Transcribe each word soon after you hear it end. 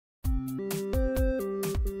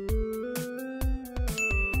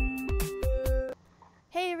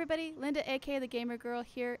everybody, Linda aka the Gamer Girl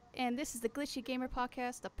here, and this is the Glitchy Gamer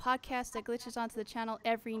Podcast, the podcast that glitches onto the channel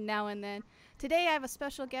every now and then. Today I have a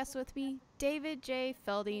special guest with me, David J.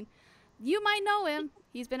 Felding. You might know him.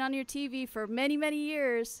 He's been on your TV for many, many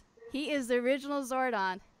years. He is the original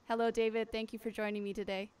Zordon. Hello, David. Thank you for joining me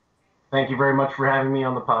today. Thank you very much for having me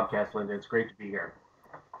on the podcast, Linda. It's great to be here.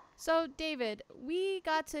 So, David, we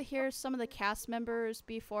got to hear some of the cast members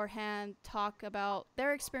beforehand talk about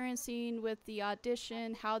their experiencing with the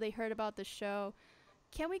audition, how they heard about the show.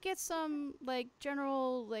 Can we get some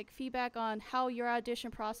general feedback on how your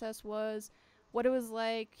audition process was, what it was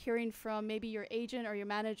like hearing from maybe your agent or your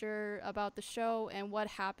manager about the show, and what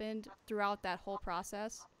happened throughout that whole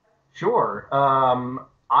process? Sure.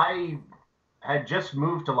 I had just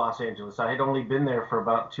moved to Los Angeles. I had only been there for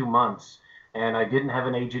about 2 months, and I didn't have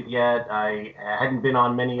an agent yet. I hadn't been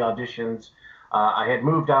on many auditions. I had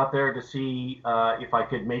moved out there to see if I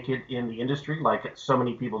could make it in the industry, like so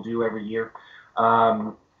many people do every year.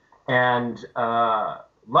 And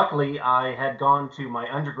luckily, I had gone to my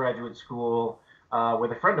undergraduate school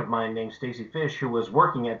with a friend of mine named Stacy Fish, who was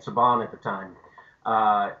working at Saban at the time,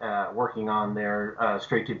 working on their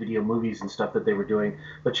straight-to-video movies and stuff that they were doing.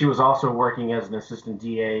 But she was also working as an assistant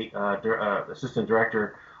DA, assistant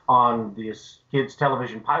director on this kids'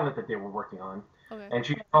 television pilot that they were working on. Okay. And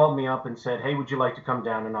she called me up and said, "Hey, would you like to come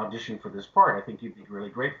down and audition for this part? I think you'd be really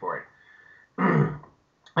great for it."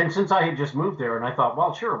 And since I had just moved there, and I thought,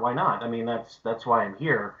 well, sure, why not? I mean, that's why I'm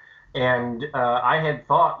here. And I had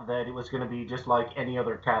thought that it was going to be just like any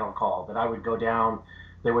other cattle call, that I would go down,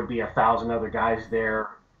 there would be 1,000 other guys there.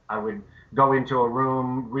 I would go into a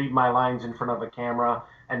room, read my lines in front of a camera,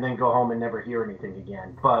 and then go home and never hear anything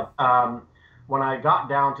again. But when I got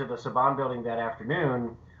down to the Saban building that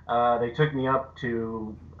afternoon, they took me up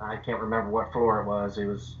to, I can't remember what floor it was. It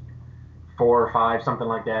was 4 or 5, something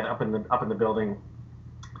like that, up in the building,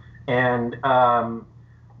 and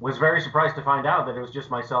was very surprised to find out that it was just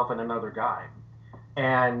myself and another guy.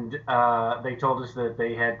 And they told us that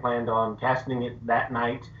they had planned on casting it that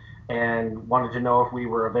night and wanted to know if we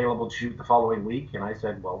were available to shoot the following week. And I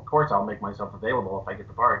said, well, of course, I'll make myself available if I get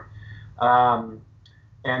the part.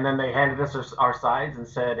 And then they handed us our sides and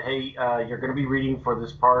said, hey, you're going to be reading for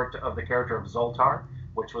this part of the character of Zoltar,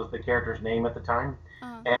 which was the character's name at the time.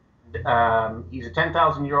 Uh-huh. And he's a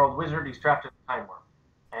 10,000-year-old wizard. He's trapped in a time warp.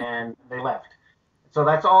 And they left. So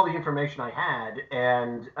that's all the information I had.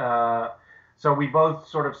 And so we both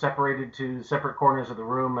sort of separated to separate corners of the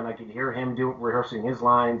room, and I could hear him rehearsing his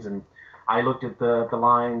lines, and I looked at the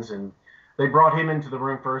lines, and they brought him into the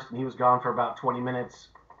room first, and he was gone for about 20 minutes.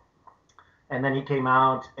 And then he came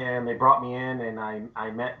out, and they brought me in, and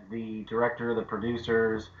I met the director, the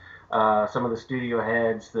producers, some of the studio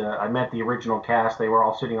heads. I met the original cast. They were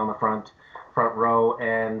all sitting on the front row,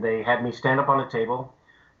 and they had me stand up on a table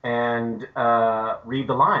and read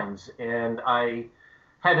the lines. And I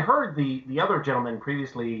had heard the other gentleman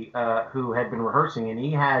previously who had been rehearsing, and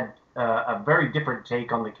he had a very different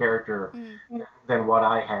take on the character than what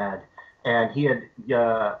I had. And he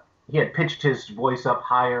had pitched his voice up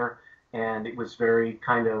higher, and it was very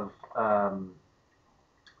kind of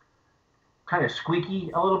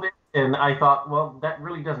squeaky a little bit. And I thought, well, that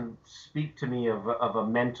really doesn't speak to me of a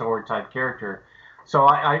mentor type character. So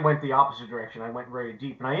I went the opposite direction. I went very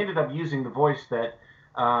deep, and I ended up using the voice that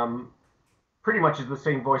pretty much is the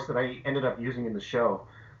same voice that I ended up using in the show.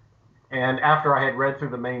 And after I had read through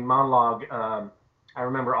the main monologue, I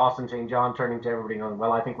remember Austin St. John turning to everybody and going,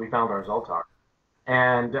 well, I think we found our Zoltar.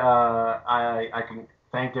 And I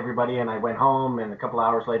thanked everybody, and I went home, and a couple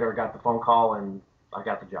hours later I got the phone call, and I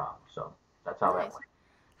got the job. So that's how that went.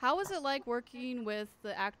 How was it like working with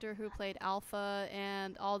the actor who played Alpha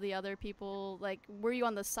and all the other people? Like, were you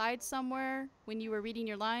on the side somewhere when you were reading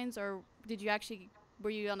your lines, or were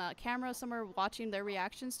you on a camera somewhere watching their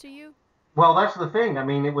reactions to you? Well, that's the thing. I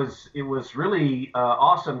mean, it was really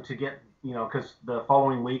awesome to get, because the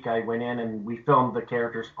following week I went in and we filmed the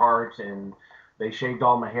character's part, and they shaved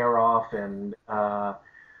all my hair off, and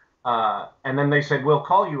then they said, we'll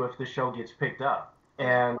call you if the show gets picked up.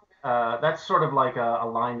 And that's sort of like a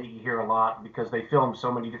line that you hear a lot, because they filmed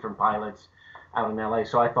so many different pilots out in LA.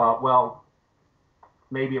 So I thought, well,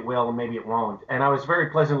 maybe it will and maybe it won't. And I was very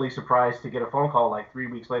pleasantly surprised to get a phone call like 3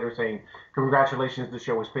 weeks later saying, congratulations, the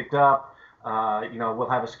show was picked up. We'll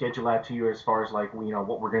have a schedule out to you as far as what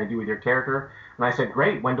we're going to do with your character. And I said,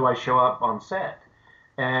 great, when do I show up on set?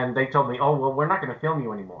 And they told me, oh, well, we're not going to film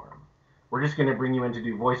you anymore. We're just going to bring you in to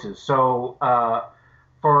do voices. So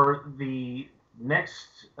for the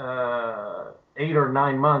next 8 or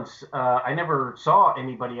 9 months, I never saw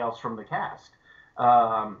anybody else from the cast.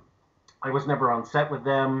 I was never on set with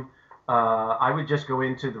them. I would just go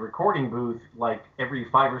into the recording booth like every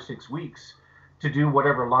 5 or 6 weeks to do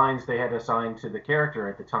whatever lines they had assigned to the character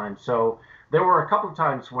at the time. So there were a couple of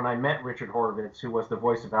times when I met Richard Horvitz, who was the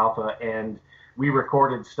voice of Alpha, and we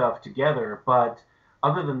recorded stuff together. But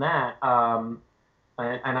other than that, and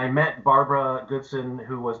I met Barbara Goodson,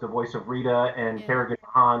 who was the voice of Rita, and Yeah. Kerrigan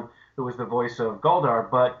Hahn, who was the voice of Goldar,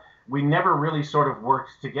 but we never really sort of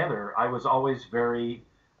worked together. I was always very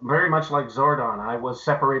much like Zordon. I was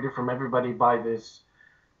separated from everybody by this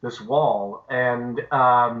wall, and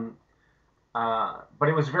but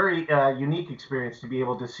it was very unique experience to be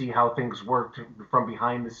able to see how things worked from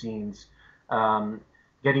behind the scenes. Um,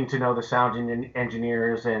 Getting to know the sound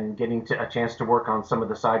engineers and getting a chance to work on some of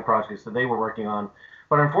the side projects that they were working on.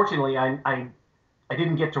 But unfortunately, I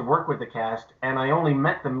didn't get to work with the cast, and I only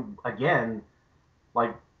met them again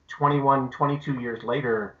like 21, 22 years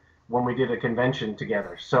later when we did a convention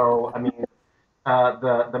together. So, I mean,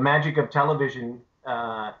 the magic of television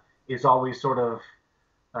is always sort of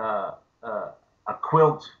uh, a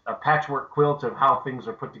quilt, a patchwork quilt of how things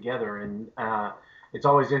are put together, and it's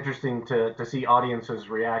always interesting to see audiences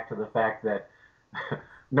react to the fact that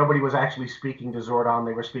nobody was actually speaking to Zordon;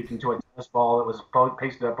 they were speaking to a tennis ball that was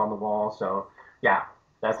pasted up on the wall. So, yeah,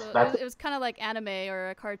 that's So that's it was kind of like anime or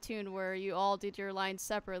a cartoon where you all did your lines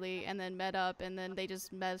separately and then met up and then they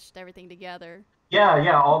just meshed everything together.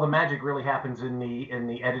 yeah. All the magic really happens in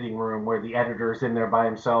the editing room where the editor is in there by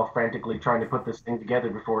himself, frantically trying to put this thing together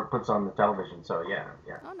before it puts on the television. So yeah,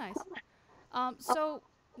 yeah. Oh, nice. So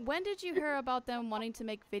when did you hear about them wanting to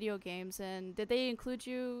make video games, and did they include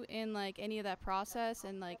you in like any of that process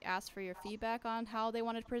and like ask for your feedback on how they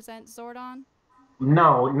wanted to present Zordon?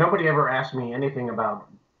 No, nobody ever asked me anything about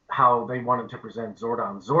how they wanted to present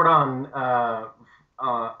Zordon. Zordon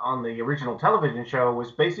on the original television show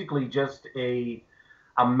was basically just a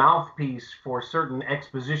mouthpiece for certain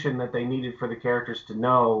exposition that they needed for the characters to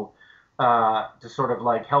know to sort of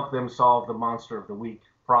like help them solve the monster of the week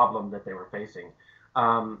problem that they were facing.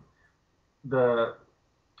 Um, the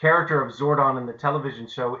character of Zordon in the television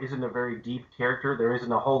show isn't a very deep character. There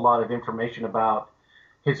isn't a whole lot of information about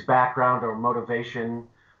his background or motivation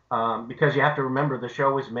because you have to remember the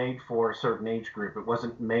show was made for a certain age group. It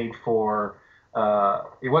wasn't made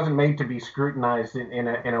to be scrutinized in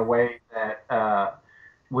a way that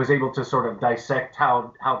was able to sort of dissect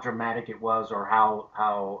how dramatic it was or how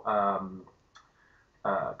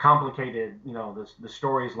complicated the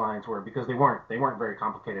stories lines were because they weren't very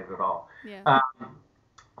complicated at all. Yeah. Uh,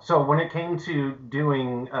 so when it came to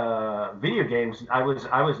doing video games, I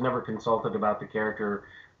was never consulted about the character,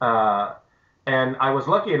 uh, and I was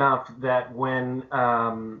lucky enough that when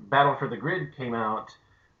Battle for the Grid came out,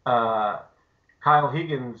 uh, Kyle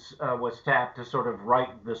Higgins was tapped to sort of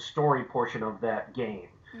write the story portion of that game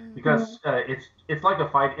Mm. because it's like a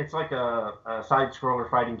fight, it's like a side scroller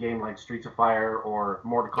fighting game like Streets of Fire or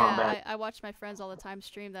Mortal Yeah, Kombat. I watch my friends all the time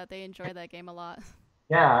stream that. They enjoy that game a lot.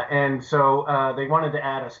 Yeah, and so they wanted to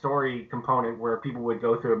add a story component where people would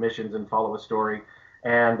go through missions and follow a story.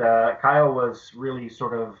 And Kyle was really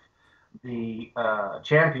sort of the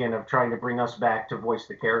champion of trying to bring us back to voice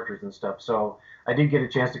the characters and stuff. So I did get a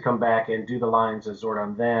chance to come back and do the lines as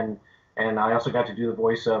Zordon then. And I also got to do the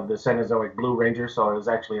voice of the Cenozoic Blue Ranger, so I was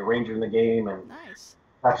actually a ranger in the game and Nice.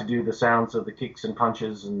 got to do the sounds of the kicks and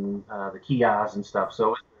punches and the kias and stuff. So it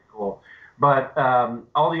was very cool. But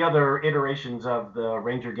all the other iterations of the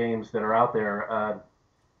Ranger games that are out there,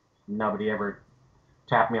 nobody ever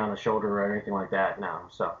tapped me on the shoulder or anything like that now.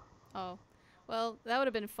 So Oh. Well, that would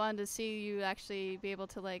have been fun to see you actually be able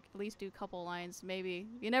to like at least do a couple lines, maybe.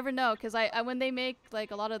 You never know, because I when they make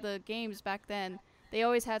like a lot of the games back then, they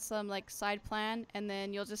always had some like side plan, and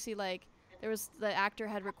then you'll just see like there was the actor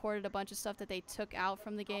had recorded a bunch of stuff that they took out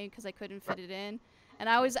from the game because they couldn't fit it in, and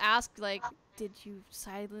I always asked like, did you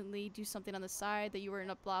silently do something on the side that you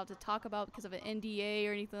weren't allowed to talk about because of an NDA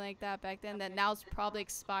or anything like that back then that now's probably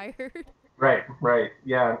expired? right,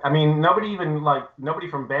 yeah. I mean, nobody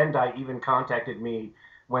from Bandai even contacted me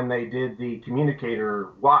when they did the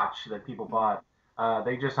communicator watch that people Mm. bought.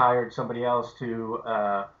 They just hired somebody else to,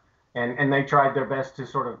 and they tried their best to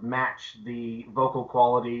sort of match the vocal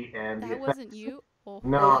quality and the That wasn't effects. you. Oh.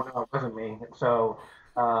 No, it wasn't me. So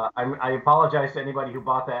I apologize to anybody who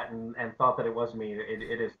bought that and thought that it was me.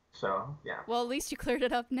 It is. So yeah. Well, at least you cleared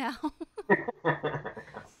it up now.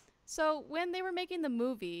 So, when they were making the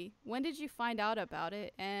movie, when did you find out about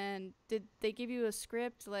it? And did they give you a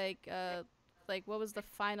script like what was the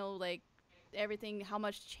final like everything how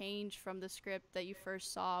much changed from the script that you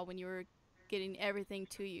first saw when you were getting everything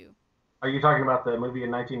to you? Are you talking about the movie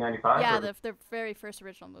in 1995 Yeah, or the? the very first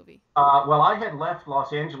original movie. Well, I had left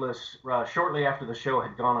Los Angeles shortly after the show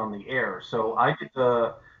had gone on the air, so Mm. I did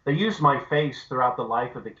the. They used my face throughout the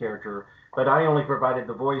life of the character, but I only provided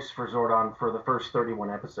the voice for Zordon for the first 31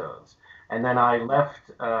 episodes, and then Okay. I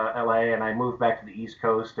left LA and I moved back to the East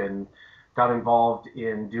Coast and got involved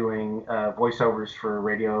in doing voiceovers for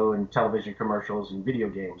radio and television commercials and video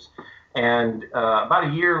games. And about a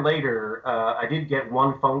year later, I did get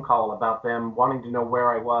one phone call about them wanting to know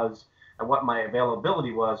where I was and what my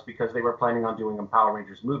availability was because they were planning on doing a Power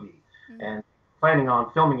Rangers movie Mm-hmm. and planning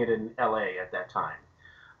on filming it in LA at that time.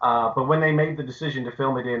 But when they made the decision to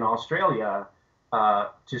film it in Australia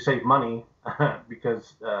to save money,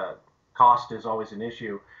 because cost is always an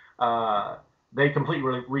issue, uh, they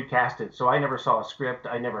completely recast it. So I never saw a script.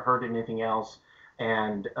 I never heard anything else.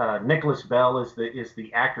 And Nicholas Bell is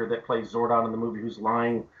the actor that plays Zordon in the movie, who's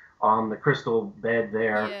lying on the crystal bed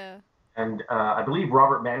there. Yeah. And I believe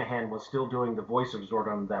Robert Manahan was still doing the voice of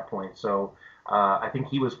Zordon at that point. So I think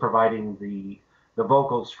he was providing the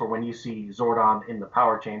vocals for when you see Zordon in the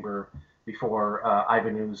power chamber before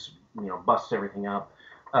Ivan Ooze, busts everything up.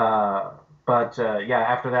 Uh, but yeah,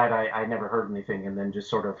 after that, I never heard anything, and then just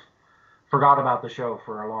sort of forgot about the show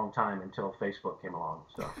for a long time until Facebook came along.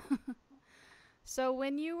 So. So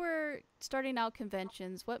when you were starting out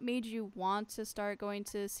conventions, what made you want to start going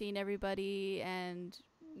to seeing everybody, and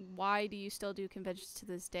why do you still do conventions to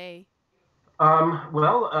this day?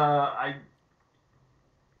 Well, I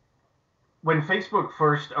when Facebook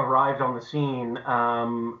first arrived on the scene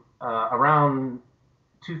around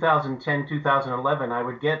 2010, 2011, I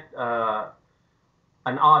would get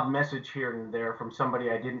an odd message here and there from somebody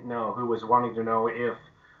I didn't know who was wanting to know if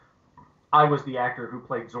I was the actor who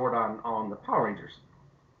played Zordon on the Power Rangers.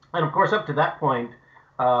 And of course, up to that point,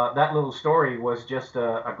 that little story was just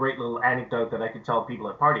a great little anecdote that I could tell people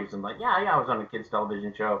at parties. And like, yeah, yeah, I was on a kids'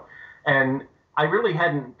 television show, and I really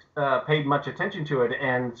hadn't paid much attention to it.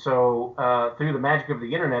 And so, through the magic of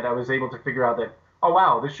the internet, I was able to figure out that, oh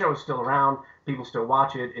wow, this show is still around. People still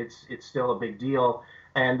watch it. It's still a big deal.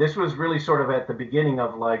 And this was really sort of at the beginning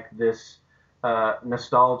of like this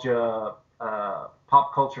nostalgia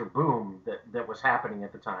pop culture boom that was happening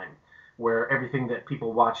at the time, where everything that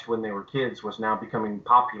people watched when they were kids was now becoming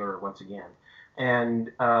popular once again.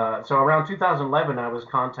 And so around 2011, I was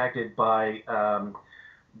contacted by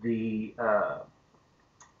the uh,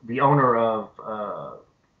 the owner of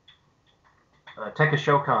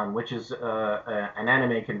Tekashokan, which is an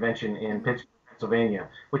anime convention in Mm-hmm. Pittsburgh, Pennsylvania,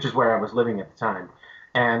 which is where I was living at the time.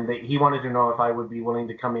 And he wanted to know if I would be willing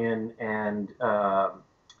to come in and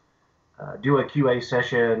do a QA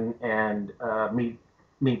session and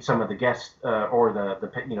meet some of the guests or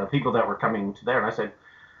the people that were coming to there. And I said,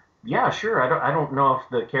 yeah, sure. I don't know if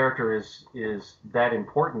the character is that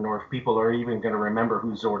important or if people are even going to remember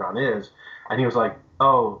who Zordon is. And he was like,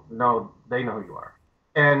 oh no, they know who you are.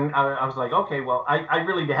 And I was like, okay, well, I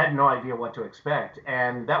really had no idea what to expect.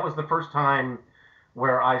 And that was the first time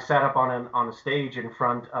where I sat up on a stage in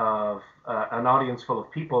front of an audience full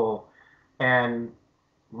of people and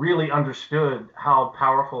really understood how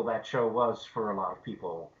powerful that show was for a lot of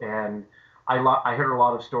people. And I heard a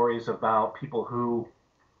lot of stories about people who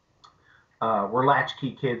were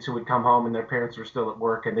latchkey kids who would come home and their parents were still at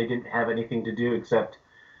work and they didn't have anything to do except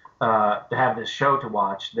to have this show to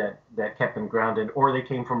watch that kept them grounded, or they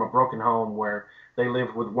came from a broken home where they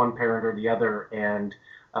lived with one parent or the other, and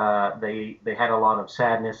they had a lot of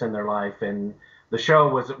sadness in their life, and the show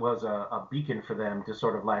was a beacon for them to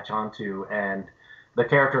sort of latch onto, and the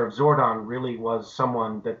character of Zordon really was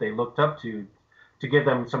someone that they looked up to give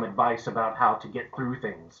them some advice about how to get through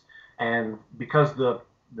things, and because the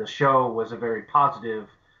show was a very positive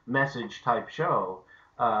message type show,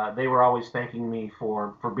 they were always thanking me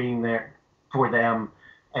for being there for them,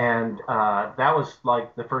 and that was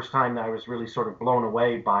like the first time that I was really sort of blown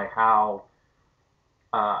away by how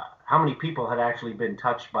many people had actually been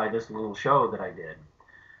touched by this little show that I did.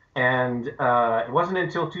 And it wasn't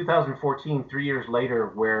until 2014, 3 years later,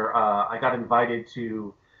 where I got invited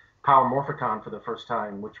to Power Morphicon for the first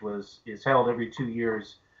time, which is held every 2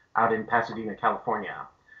 years out in Pasadena, California.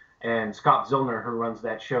 And Scott Zillner, who runs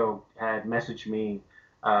that show, had messaged me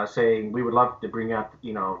saying we would love to bring up,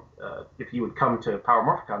 if you would come to Power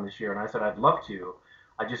Morphicon this year. And I said I'd love to.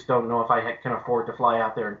 I just don't know if can afford to fly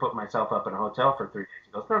out there and put myself up in a hotel for 3 days.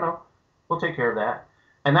 He goes, no, no, we'll take care of that.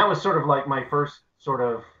 And that was sort of like my first sort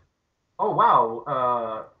of, oh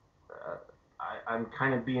wow, I'm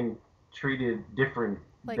kind of being treated different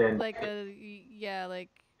than. Yeah, like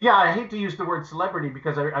Yeah, I hate to use the word celebrity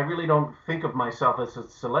because I really don't think of myself as a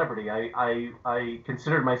celebrity. I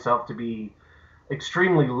consider myself to be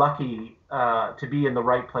extremely lucky to be in the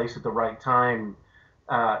right place at the right time,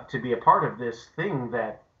 to be a part of this thing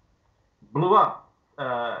that blew up.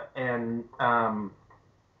 And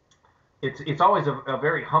it's always a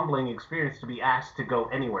very humbling experience to be asked to go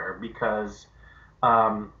anywhere, because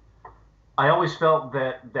um, I always felt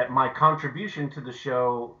that my contribution to the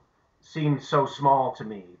show seemed so small to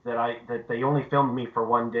me, that they only filmed me for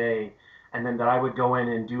one day, and then that I would go in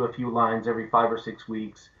and do a few lines every 5 or 6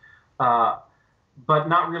 weeks, uh, but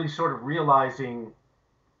not really sort of realizing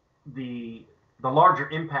the the larger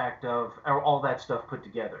impact of all that stuff put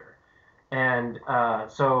together. And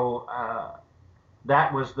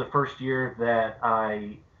that was the first year that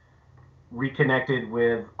I reconnected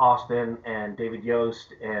with Austin and David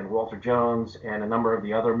Yost and Walter Jones and a number of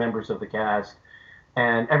the other members of the cast,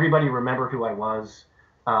 and everybody remembered who I was.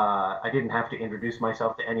 I didn't have to introduce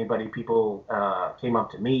myself to anybody. People came up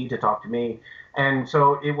to me to talk to me, and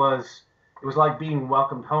so it was like being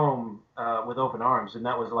welcomed home with open arms, and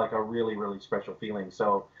that was like a really really special feeling.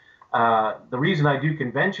 So the reason I do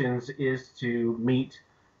conventions is to meet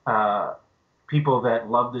uh, people that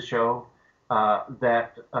love the show,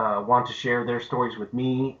 that want to share their stories with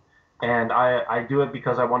me, and I do it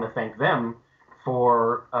because I want to thank them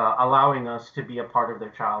for allowing us to be a part of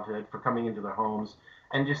their childhood, for coming into their homes,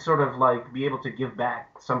 and just sort of like be able to give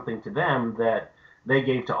back something to them that they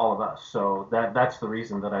gave to all of us. So that's the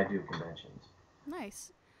reason that I do conventions.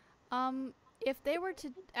 Nice. If they were to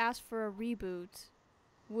ask for a reboot,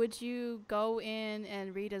 would you go in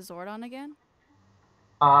and read a Zordon again?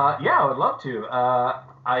 Yeah, I would love to.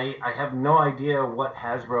 I have no idea what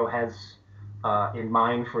Hasbro has in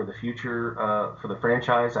mind for the future for the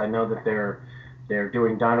franchise. I know that they're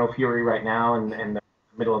doing Dino Fury right now, Mm. and the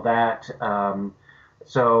middle of that.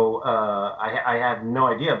 So I have no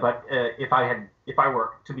idea. But if I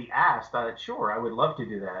were to be asked, sure, I would love to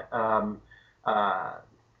do that. Uh,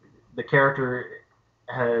 the character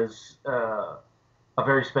has a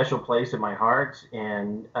very special place in my heart,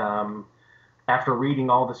 and after reading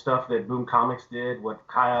all the stuff that Boom Comics did, what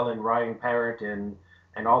Kyle and Ryan Parrott and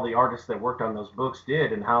all the artists that worked on those books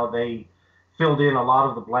did, and how they filled in a lot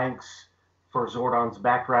of the blanks for Zordon's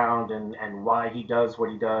background and why he does what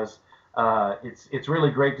he does. It's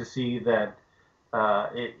really great to see that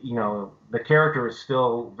the character is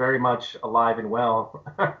still very much alive and well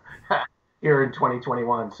here in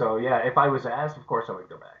 2021. So yeah, if I was asked, of course I would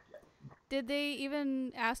go back. Yeah. Did they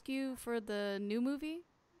even ask you for the new movie?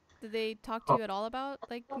 Did they talk to Oh, you at all about,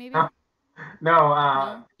 like, maybe? no,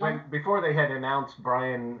 No? before they had announced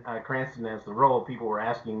Bryan Cranston as the role, people were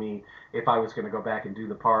asking me if I was going to go back and do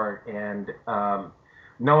the part. And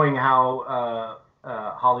knowing how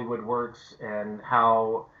Hollywood works and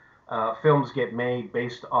how films get made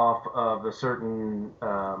based off of a certain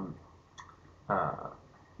uh,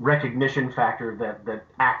 recognition factor that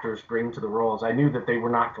actors bring to the roles, I knew that they were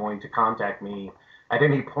not going to contact me at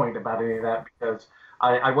any point about any of that, because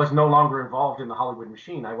I was no longer involved in the Hollywood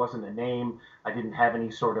machine. I wasn't a name. I didn't have any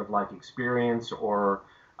sort of like experience or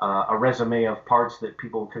a resume of parts that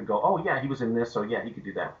people could go, oh yeah, he was in this, so yeah, he could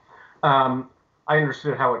do that. Um, I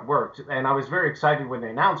understood how it worked, and I was very excited when they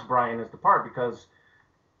announced Bryan as the part, because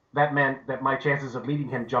that meant that my chances of meeting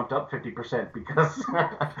him jumped up 50%, because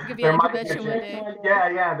You could be there at a might be a convention one chance. day.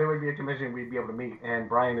 Yeah, there would be a convention we'd be able to meet. And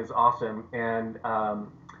Bryan is awesome. And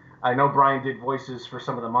I know Bryan did voices for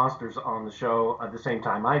some of the monsters on the show at the same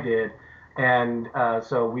time I did. And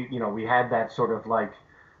so we had that sort of like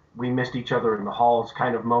we missed each other in the halls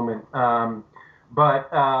kind of moment.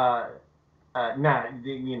 But nah,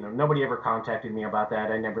 nobody ever contacted me about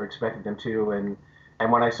that. I never expected them to.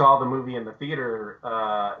 And when I saw the movie in the theater,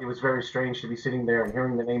 it was very strange to be sitting there and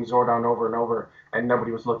hearing the name Zordon over and over, and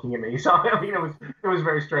nobody was looking at me. So I mean, it was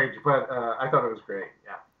very strange, but I thought it was great.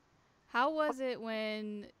 Yeah. How was it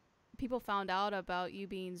when people found out about you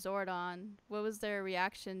being Zordon? What was their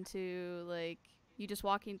reaction to, like, you just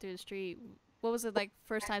walking through the street? What was it like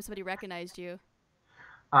first time somebody recognized you?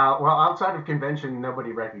 Well, outside of convention,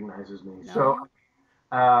 nobody recognizes me. So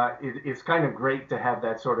No? it's kind of great to have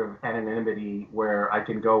that sort of anonymity where I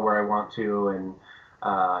can go where I want to, and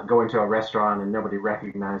go into a restaurant and nobody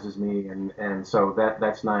recognizes me, and so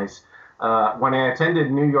that's nice. When I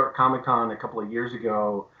attended New York Comic Con a couple of years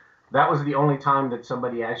ago, that was the only time that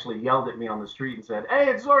somebody actually yelled at me on the street and said, "Hey,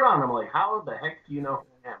 it's Zordon." I'm like, "How the heck do you know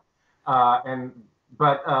who I am?" And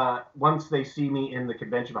but once they see me in the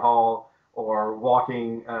convention hall or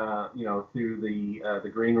walking, through the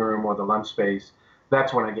green room or the lunch space,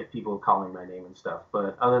 that's when I get people calling my name and stuff.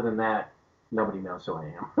 But other than that, nobody knows who I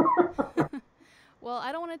am. Well,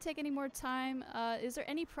 I don't want to take any more time. Is there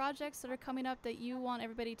any projects that are coming up that you want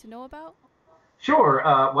everybody to know about? Sure.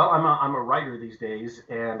 Well, I'm a writer these days,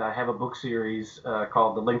 and I have a book series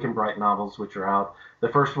called the Lincoln Bright novels, which are out. The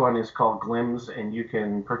first one is called Glims, and you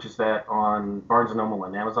can purchase that on Barnes and Noble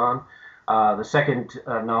and Amazon. The second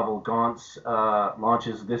novel, Gaunts,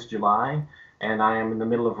 launches this July, and I am in the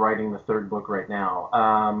middle of writing the third book right now.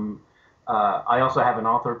 I also have an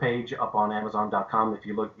author page up on Amazon.com. If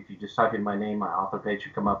you just type in my name, my author page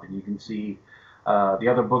should come up, and you can see the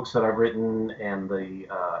other books that I've written and the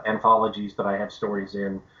anthologies that I have stories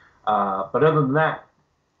in. But other than that,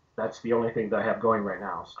 that's the only thing that I have going right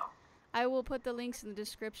now. So. I will put the links in the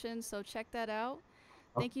description, so check that out.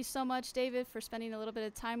 Thank you so much, David, for spending a little bit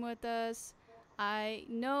of time with us. I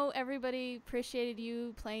know everybody appreciated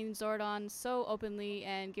you playing Zordon so openly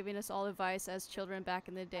and giving us all advice as children back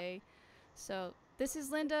in the day. So this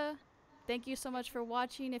is Linda. Thank you so much for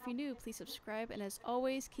watching. If you're new, please subscribe. And as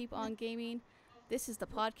always, keep on gaming. This is the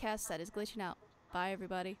podcast that is glitching out. Bye,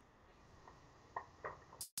 everybody.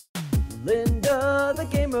 Linda, the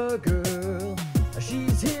gamer girl.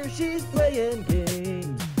 She's here, she's playing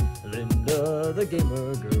games. Linda, the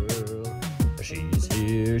gamer girl. She's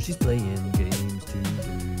here, she's playing games too.